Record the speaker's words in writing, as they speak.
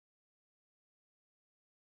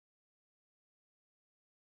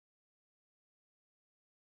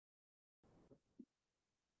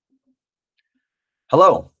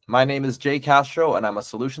Hello, my name is Castro, and I'm a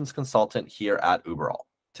solutions consultant here at Uberall.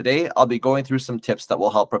 Today, I'll be going through some tips that will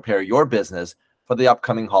help prepare your business for the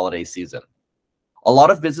upcoming holiday season. A lot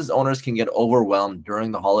of business owners can get overwhelmed during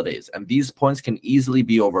the holidays, and these points can easily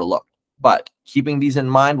be overlooked. But keeping these in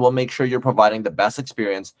mind will make sure you're providing the best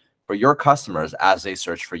experience for your customers as they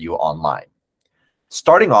search for you online.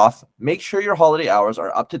 Starting off, make sure your holiday hours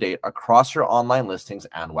are up to date across your online listings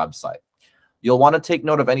and website. You'll want to take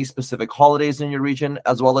note of any specific holidays in your region,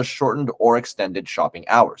 as well as shortened or extended shopping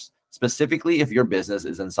hours, specifically if your business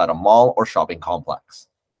is inside a mall or shopping complex.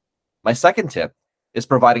 My second tip is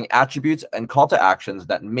providing attributes and call to actions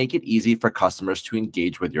that make it easy for customers to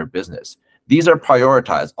engage with your business. These are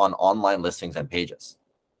prioritized on online listings and pages.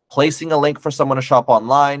 Placing a link for someone to shop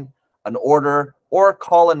online, an order, or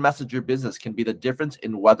call and message your business can be the difference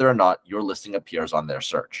in whether or not your listing appears on their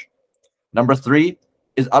search. Number three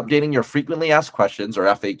is updating your frequently asked questions, or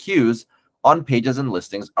FAQs, on pages and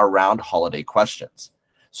listings around holiday questions.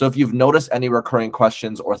 So if you've noticed any recurring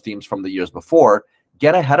questions or themes from the years before,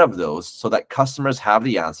 get ahead of those so that customers have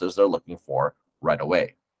the answers they're looking for right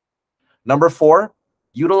away. Number four,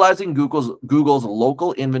 utilizing Google's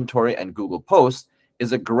local inventory and Google Posts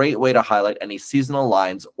is a great way to highlight any seasonal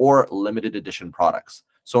lines or limited edition products.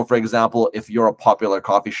 So for example, if you're a popular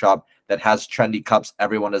coffee shop that has trendy cups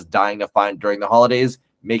everyone is dying to find during the holidays,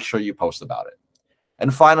 make sure you post about it.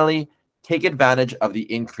 And finally, take advantage of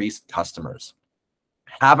the increased customers.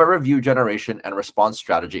 Have a review generation and response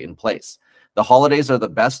strategy in place. The holidays are the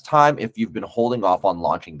best time if you've been holding off on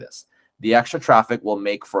launching this. The extra traffic will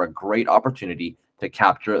make for a great opportunity to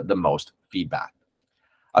capture the most feedback.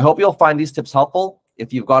 I hope you'll find these tips helpful.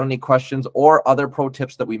 If you've got any questions or other pro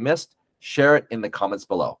tips that we missed, share it in the comments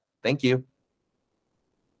below. Thank you.